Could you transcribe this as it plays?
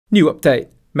New update.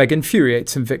 Meg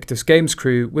Infuriates Invictus Games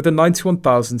crew with a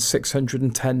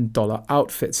 $91,610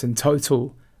 outfits in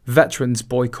total. Veterans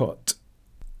boycott.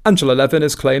 Angela Levin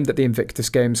has claimed that the Invictus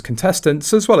Games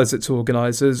contestants, as well as its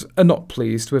organisers, are not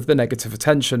pleased with the negative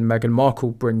attention Meghan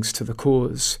Markle brings to the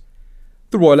cause.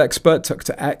 The royal expert took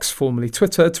to X, formerly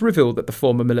Twitter, to reveal that the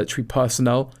former military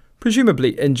personnel,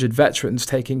 presumably injured veterans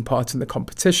taking part in the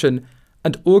competition,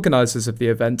 and organisers of the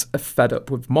event are fed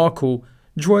up with Markle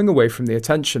drawing away from the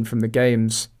attention from the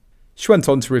games. She went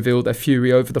on to reveal their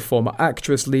fury over the former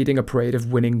actress leading a parade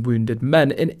of winning wounded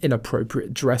men in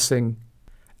inappropriate dressing.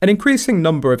 An increasing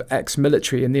number of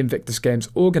ex-military and the Invictus Games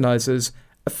organisers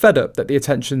are fed up that the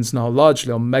attention's now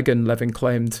largely on Meghan, Levin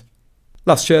claimed.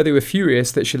 Last year they were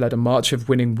furious that she led a march of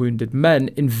winning wounded men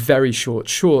in very short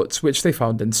shorts, which they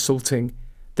found insulting.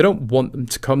 They don't want them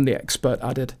to come, the expert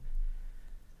added.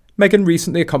 Meghan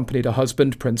recently accompanied her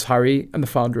husband, Prince Harry, and the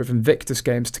founder of Invictus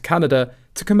Games to Canada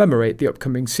to commemorate the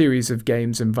upcoming series of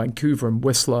games in Vancouver and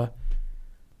Whistler.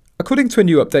 According to a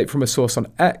new update from a source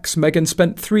on X, Meghan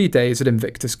spent 3 days at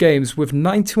Invictus Games with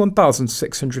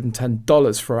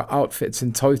 $91,610 for her outfits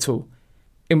in total,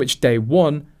 in which day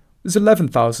 1 was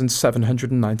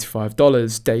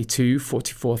 $11,795, day 2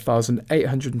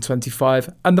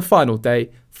 $44,825, and the final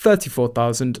day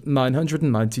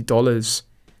 $34,990.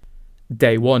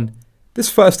 Day 1. This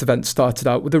first event started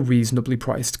out with a reasonably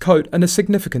priced coat and a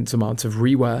significant amount of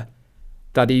rewear.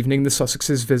 That evening the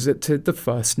Sussexes visited the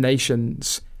First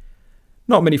Nations.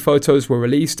 Not many photos were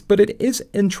released, but it is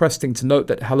interesting to note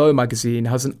that Hello magazine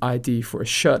has an ID for a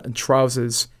shirt and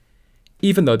trousers,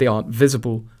 even though they aren't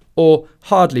visible, or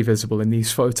hardly visible in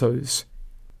these photos.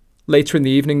 Later in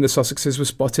the evening the Sussexes were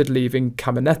spotted leaving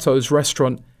Caminetto's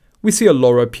restaurant. We see a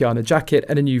Loro Piana jacket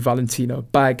and a new Valentino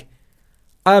bag.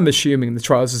 I am assuming the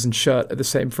trousers and shirt are the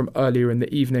same from earlier in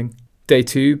the evening. Day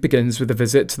 2 begins with a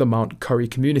visit to the Mount Currie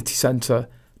Community Centre.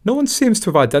 No one seems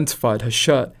to have identified her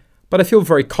shirt, but I feel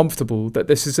very comfortable that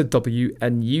this is a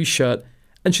WNU shirt,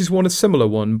 and she's worn a similar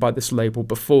one by this label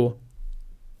before.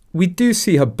 We do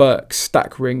see her Birks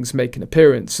stack rings make an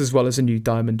appearance, as well as a new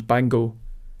diamond bangle.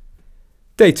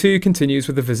 Day 2 continues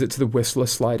with a visit to the Whistler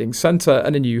Sliding Centre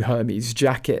and a new Hermes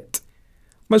jacket.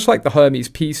 Much like the Hermes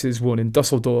pieces worn in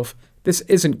Dusseldorf, this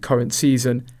isn't current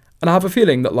season, and I have a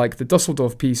feeling that like the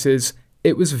Dusseldorf pieces,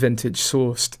 it was vintage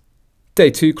sourced.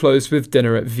 Day 2 closed with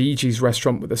dinner at VG's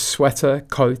restaurant with a sweater,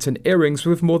 coat and earrings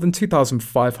with more than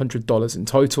 $2,500 in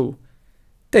total.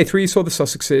 Day 3 saw the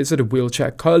Sussexes at a wheelchair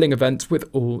curling event with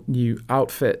all new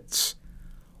outfits.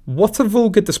 What a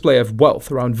vulgar display of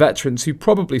wealth around veterans who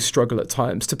probably struggle at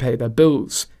times to pay their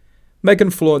bills.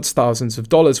 Meghan flaunts thousands of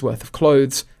dollars worth of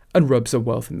clothes and rubs her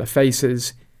wealth in their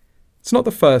faces. It's not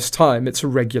the first time, it's a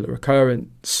regular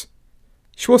occurrence.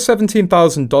 She wore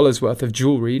 $17,000 worth of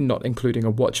jewellery, not including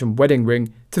a watch and wedding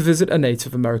ring, to visit a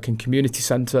Native American community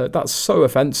centre. That's so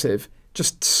offensive.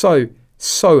 Just so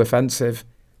offensive.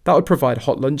 That would provide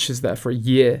hot lunches there for a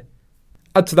year.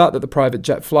 Add to that the private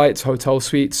jet flights, hotel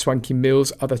suites, swanky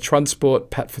meals, other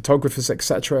transport, pet photographers,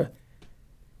 etc.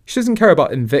 She doesn't care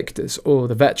about Invictus or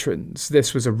the veterans.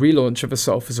 This was a relaunch of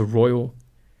herself as a royal.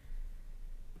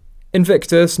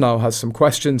 Invictus now has some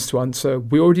questions to answer.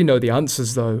 We already know the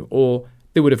answers though, or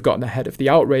they would have gotten ahead of the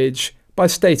outrage by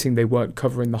stating they weren't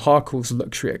covering the Harkles'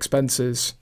 luxury expenses.